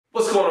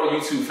What's going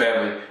on, YouTube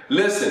family?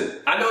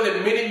 Listen, I know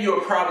that many of you are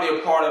probably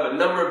a part of a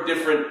number of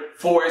different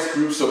Forex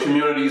groups or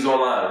communities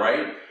online,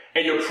 right?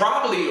 And you're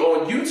probably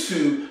on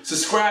YouTube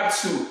subscribed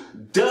to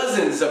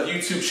dozens of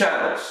YouTube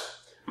channels.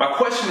 My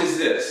question is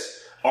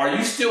this: are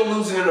you still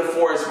losing in the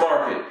Forex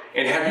market?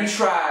 And have you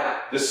tried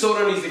the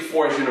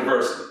Sodarneasyforex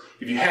University?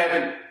 If you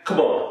haven't, come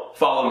on,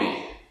 follow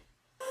me.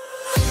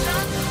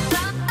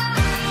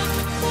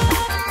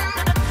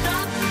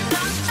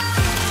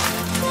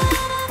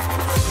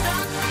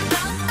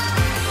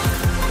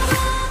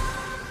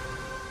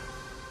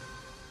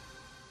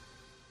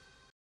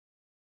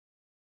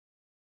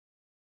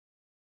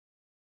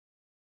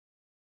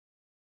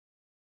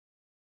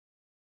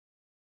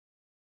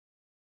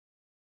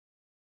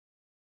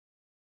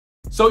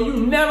 So you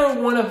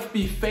never want to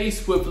be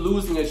faced with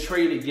losing a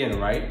trade again,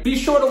 right? Be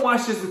sure to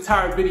watch this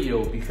entire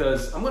video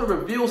because I'm going to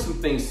reveal some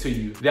things to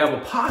you that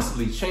will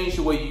possibly change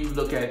the way you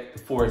look at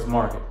the Forex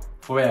market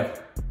forever.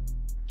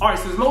 All right,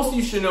 so as most of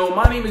you should know,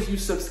 my name is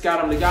Yusef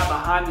Scott. I'm the guy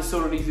behind the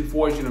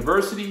Sodarneasyforex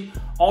University,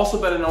 also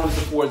better known as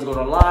the Forex Gold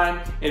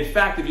Online. In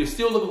fact, if you're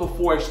still looking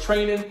for Forex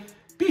training,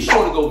 be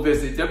sure to go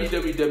visit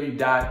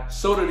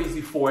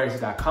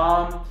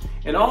www.sodarneasyforex.com.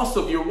 And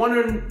also, if you're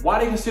wondering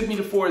why they consider me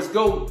the Forex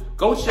GOAT,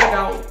 go check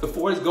out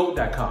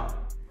theforexgoat.com.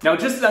 Now,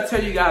 just as I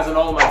tell you guys in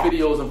all of my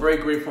videos, I'm very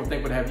grateful and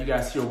thankful to have you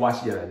guys here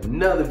watching yet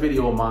another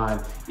video of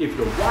mine. If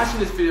you're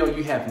watching this video and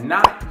you have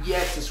not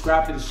yet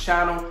subscribed to this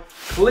channel,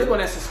 click on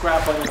that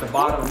subscribe button at the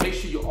bottom and make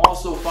sure you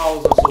also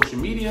follow us on social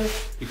media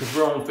because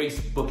we're on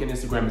Facebook and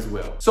Instagram as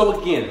well. So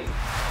again,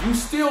 you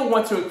still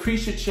want to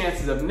increase your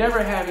chances of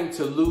never having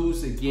to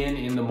lose again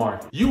in the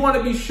market. You want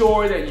to be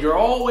sure that you're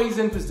always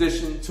in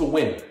position to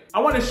win. I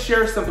want to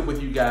share something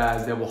with you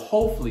guys that will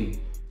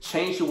hopefully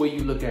change the way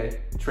you look at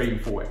trading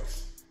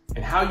Forex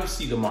and how you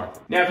see the market.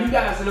 Now, if you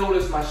guys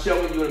notice my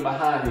shelving unit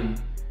behind me,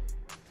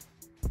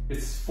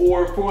 it's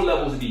four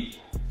levels deep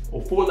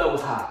or 4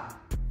 levels high.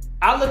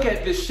 I look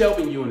at this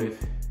shelving unit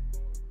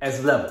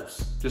as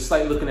levels, just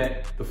like looking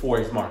at the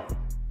Forex market.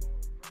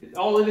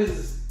 All it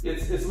is,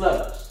 it's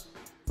levels.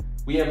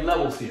 We have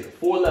levels here,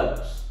 4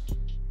 levels.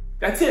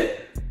 That's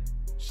it.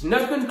 There's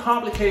nothing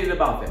complicated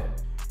about that.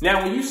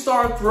 Now, when you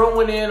start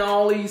throwing in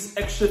all these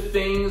extra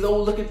things,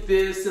 oh, look at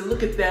this and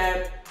look at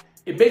that,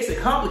 it makes it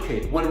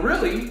complicated. When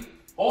really,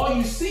 all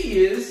you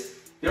see is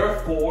there are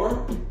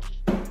 4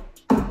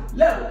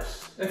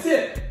 levels. That's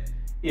it.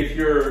 If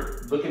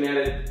you're looking at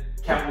it,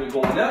 counting it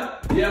going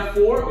up, you have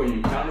 4, or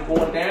you count it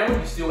going down,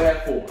 you still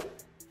have 4.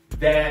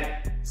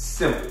 That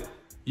simple.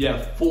 You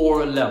have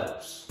 4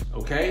 levels,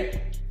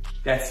 okay?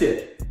 That's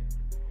it.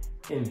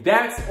 And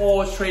that's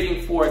all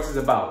trading Forex is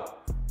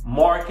about.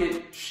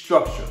 Market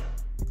structure,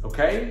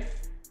 okay?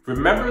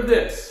 Remember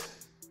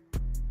this,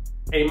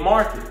 a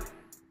market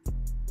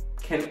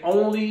can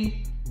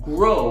only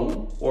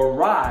grow or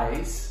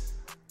rise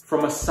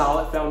from a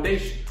solid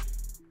foundation.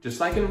 Just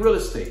like in real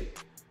estate,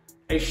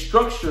 a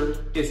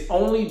structure is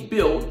only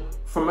built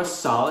from a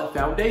solid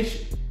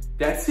foundation.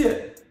 That's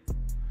it.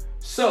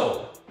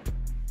 So,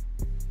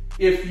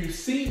 if you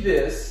see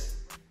this,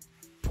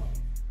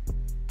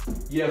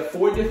 you have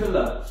 4 different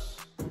levels.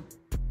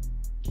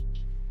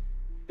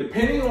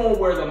 Depending on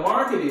where the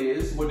market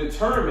is will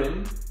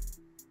determine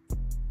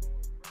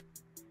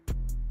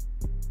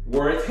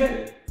where it's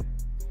headed.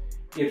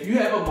 If you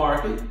have a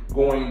market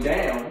going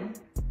down,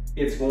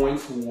 it's going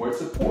towards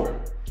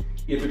support.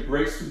 If it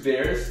breaks through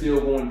there, it's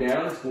still going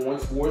down, it's going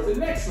towards the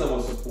next level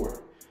of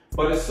support.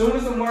 But as soon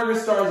as the market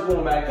starts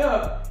going back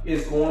up,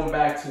 it's going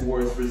back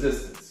towards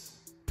resistance.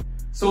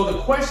 So the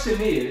question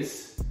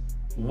is,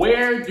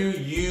 where do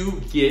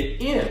you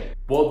get in?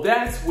 Well,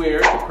 that's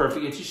where the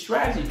perfect entry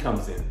strategy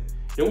comes in.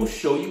 It will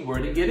show you where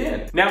to get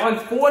in. Now,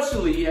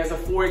 unfortunately, as a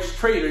Forex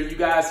trader, you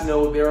guys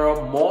know there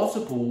are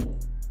multiple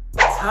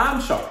time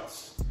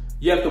charts.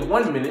 You have the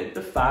 1 minute,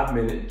 the 5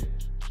 minute,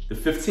 the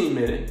 15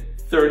 minute,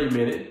 30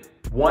 minute,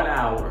 1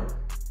 hour,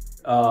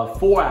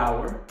 4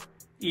 hour,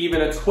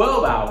 even a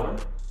 12 hour,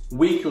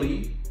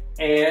 weekly,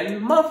 and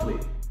monthly.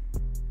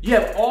 You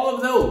have all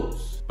of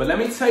those. But let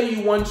me tell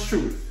you one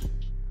truth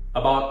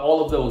about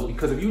all of those,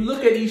 because if you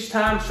look at each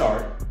time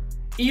chart,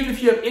 even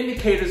if you have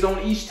indicators on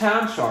each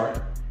time chart,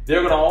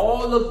 they're gonna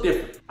all look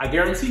different. I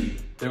guarantee you,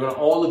 they're gonna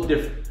all look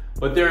different.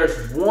 But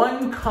there's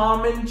one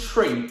common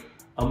trait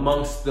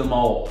amongst them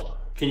all.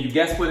 Can you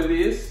guess what it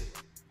is?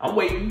 I'm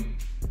waiting.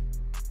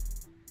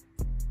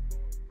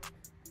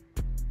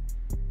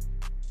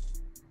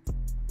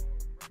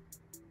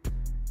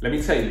 Let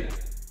me tell you,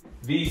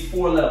 these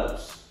 4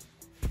 levels.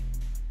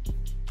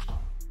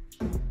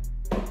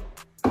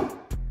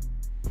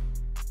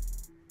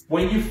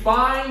 When you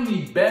find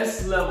the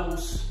best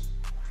levels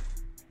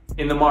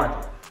in the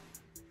market,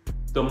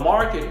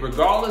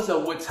 regardless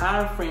of what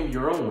time frame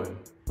you're on,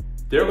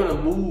 they're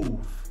gonna move.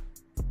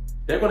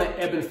 They're gonna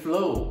ebb and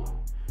flow.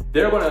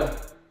 They're gonna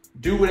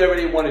do whatever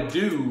they wanna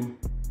do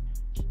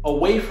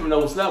away from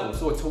those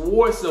levels or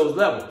towards those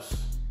levels,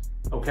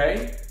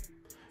 okay?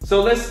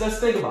 So let's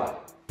think about it.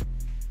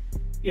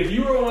 If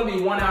you were on the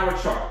 1 hour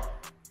chart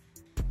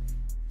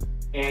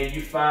and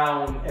you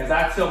found, as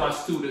I tell my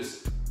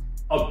students,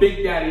 a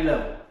Big Daddy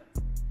level.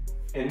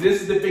 And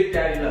this is the Big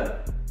Daddy level.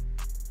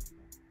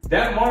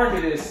 That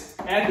market is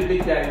at the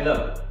Big Daddy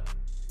level.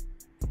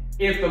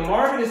 If the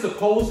market is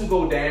supposed to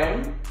go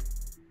down,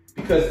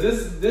 because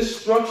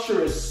this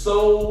structure is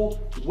so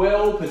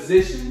well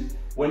positioned,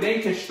 when they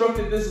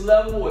constructed this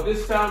level or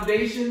this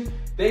foundation,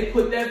 they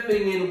put that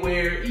thing in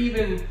where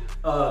even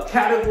a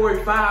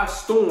Category 5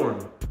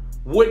 storm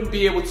wouldn't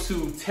be able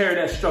to tear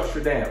that structure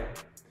down,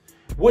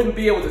 wouldn't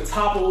be able to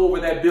topple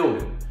over that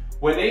building.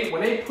 When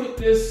they put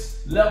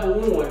this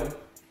level on,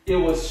 it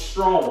was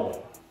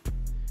strong.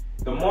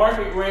 The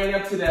market ran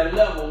up to that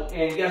level,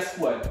 and guess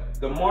what?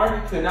 The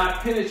market could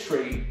not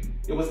penetrate.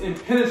 It was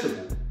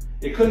impenetrable.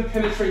 It couldn't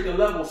penetrate the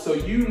level, so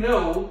you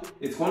know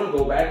it's going to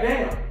go back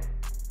down.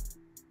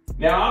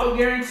 Now, I will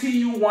guarantee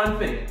you one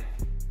thing.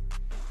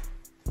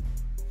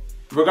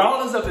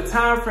 Regardless of the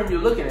time frame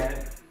you're looking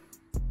at,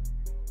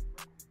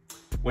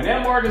 when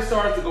that market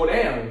starts to go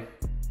down,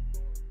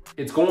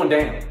 it's going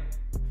down.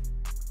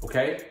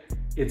 Okay?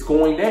 It's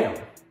going down.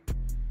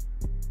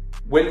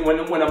 When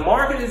a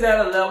market is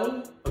at a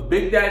level, a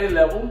Big Daddy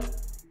level,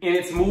 and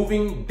it's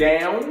moving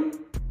down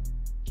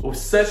with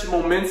such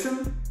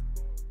momentum,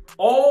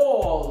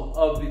 all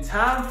of the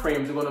time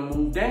frames are going to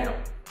move down.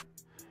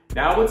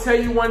 Now, I will tell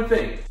you one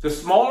thing. The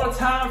smaller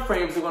time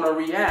frames are going to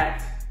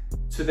react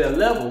to their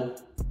level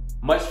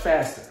much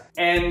faster.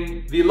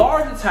 And the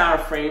larger time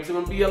frames are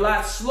going to be a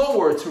lot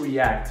slower to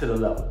react to the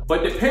level.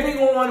 But depending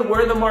on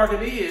where the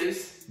market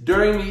is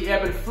during the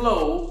ebb and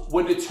flow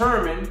would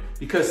determine,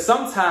 because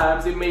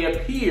sometimes it may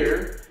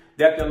appear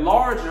that the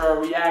larger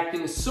are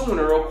reacting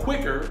sooner or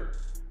quicker,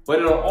 but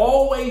it'll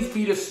always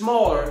be the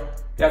smaller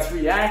that's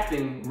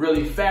reacting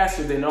really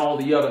faster than all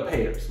the other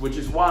pairs, which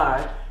is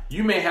why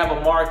you may have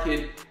a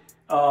market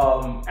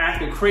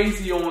acting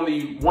crazy on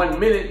the 1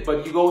 minute,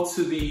 but you go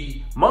to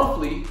the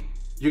monthly,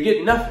 you're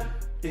getting nothing.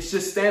 It's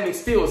just standing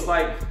still. It's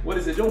like, what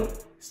is it doing?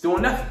 It's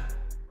doing nothing.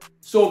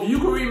 So if you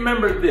can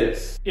remember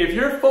this, if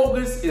your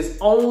focus is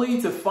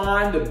only to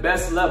find the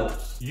best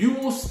levels, you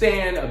will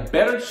stand a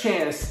better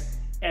chance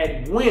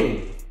at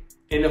winning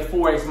in the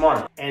Forex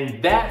market.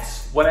 And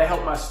that's what I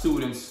help my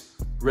students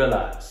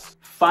realize.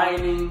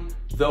 Finding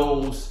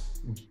those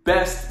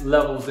best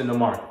levels in the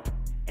market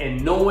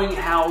and knowing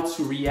how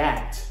to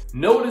react.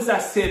 Notice I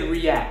said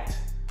react,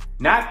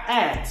 not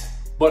act,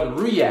 but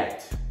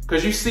react.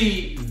 Because you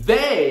see,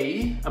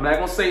 I'm not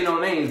gonna say no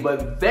names,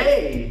 but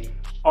they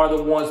are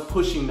the ones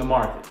pushing the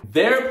market.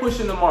 They're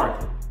pushing the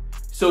market.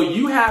 So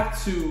you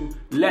have to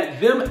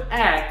let them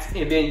act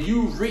and then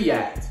you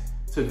react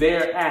to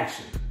their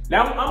action.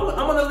 Now,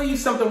 I'm gonna leave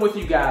something with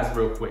you guys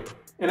real quick.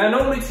 And I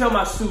normally tell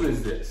my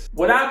students this.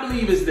 What I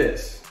believe is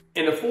this.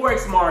 In the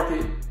Forex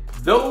market,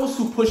 those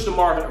who push the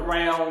market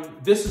around,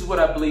 this is what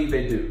I believe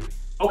they do.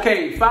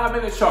 Okay,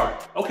 5-minute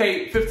chart.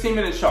 Okay,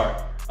 15-minute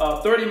chart.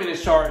 30-minute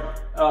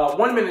chart.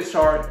 1-minute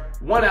chart.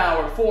 1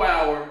 hour, 4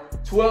 hour,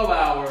 12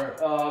 hour,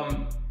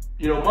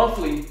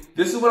 monthly.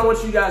 This is what I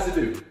want you guys to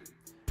do.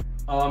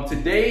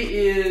 Today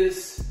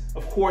is,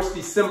 of course,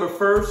 December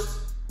 1st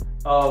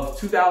of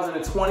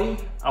 2020.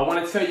 I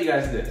want to tell you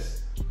guys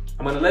this.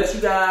 I'm going to let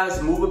you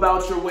guys move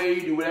about your way,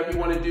 do whatever you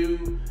want to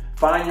do,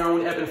 find your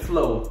own ebb and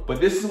flow. But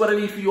this is what I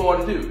need for you all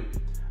to do.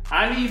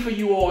 I need for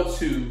you all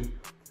to,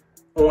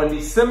 on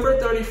December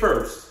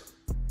 31st,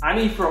 I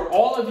need for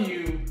all of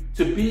you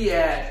to be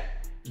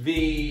at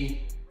the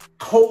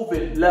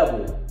COVID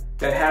level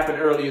that happened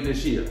earlier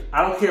this year.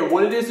 I don't care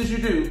what it is that you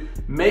do,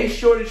 make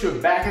sure that you're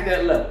back at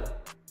that level.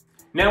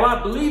 Now,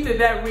 I believe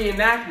that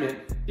reenactment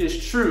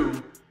is true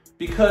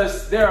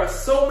because there are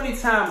so many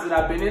times that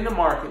I've been in the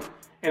market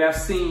and I've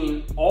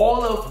seen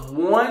all of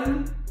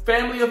one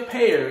family of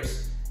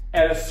pairs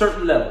at a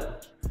certain level,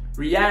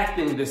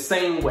 reacting the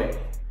same way.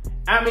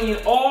 I mean,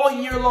 all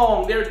year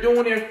long, they're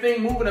doing their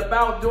thing, moving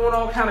about, doing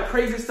all kind of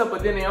crazy stuff,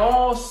 but then they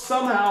all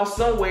somehow,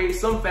 some way,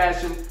 some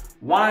fashion,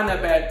 wind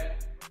up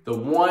at the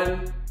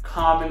one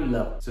common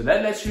level. So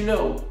that lets you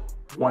know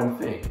one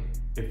thing.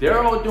 If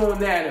they're all doing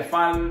that and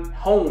finding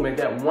home at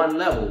that one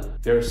level,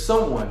 there's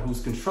someone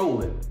who's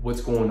controlling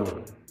what's going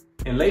on.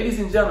 And ladies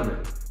and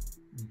gentlemen,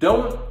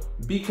 don't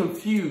be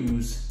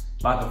confused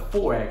by the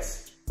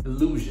Forex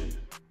illusion,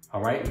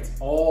 all right? It's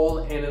all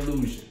an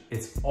illusion.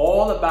 It's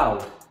all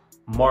about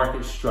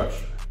market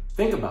structure.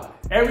 Think about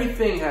it.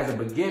 Everything has a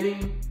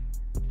beginning,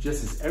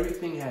 just as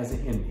everything has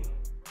an ending.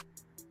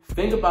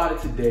 Think about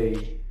it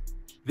today.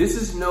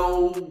 This is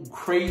no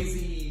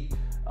crazy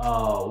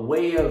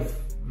way of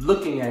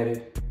looking at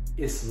it.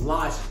 It's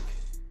logic,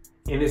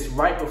 and it's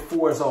right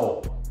before us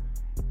all.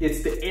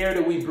 It's the air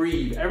that we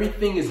breathe.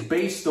 Everything is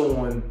based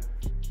on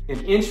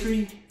an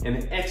entry and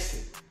an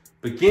exit,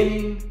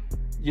 beginning,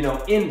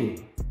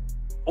 ending,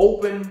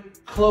 open,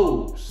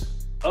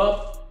 close,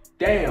 up,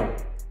 down.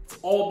 It's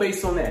all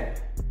based on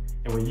that.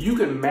 And when you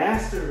can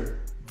master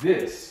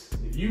this,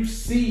 if you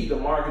see the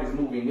market is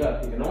moving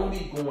up, it can only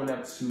be going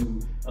up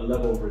to a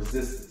level of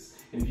resistance.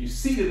 And if you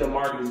see that the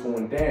market is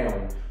going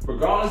down,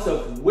 regardless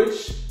of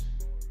which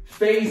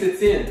phase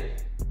it's in,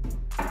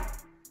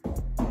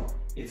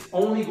 it's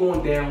only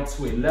going down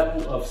to a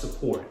level of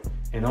support.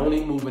 and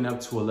only moving up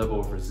to a level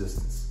of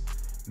resistance.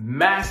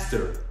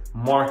 Master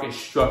market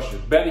structure.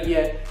 Better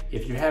yet,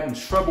 if you're having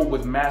trouble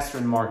with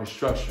mastering market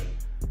structure,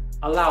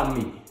 allow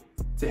me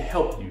to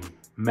help you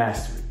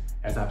master it,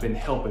 as I've been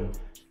helping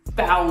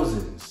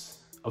thousands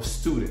of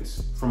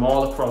students from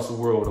all across the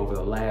world over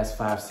the last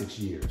 5-6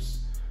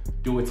 years.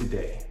 Do it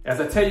today. As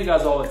I tell you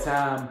guys all the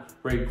time,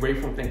 very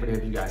grateful and thankful to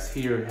have you guys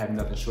here. Have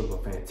nothing short of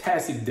a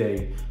fantastic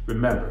day.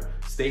 Remember,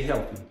 stay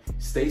healthy,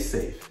 stay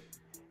safe,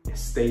 and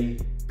stay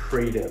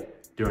prayed up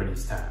during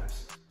these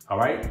times. All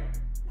right?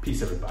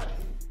 Peace, everybody.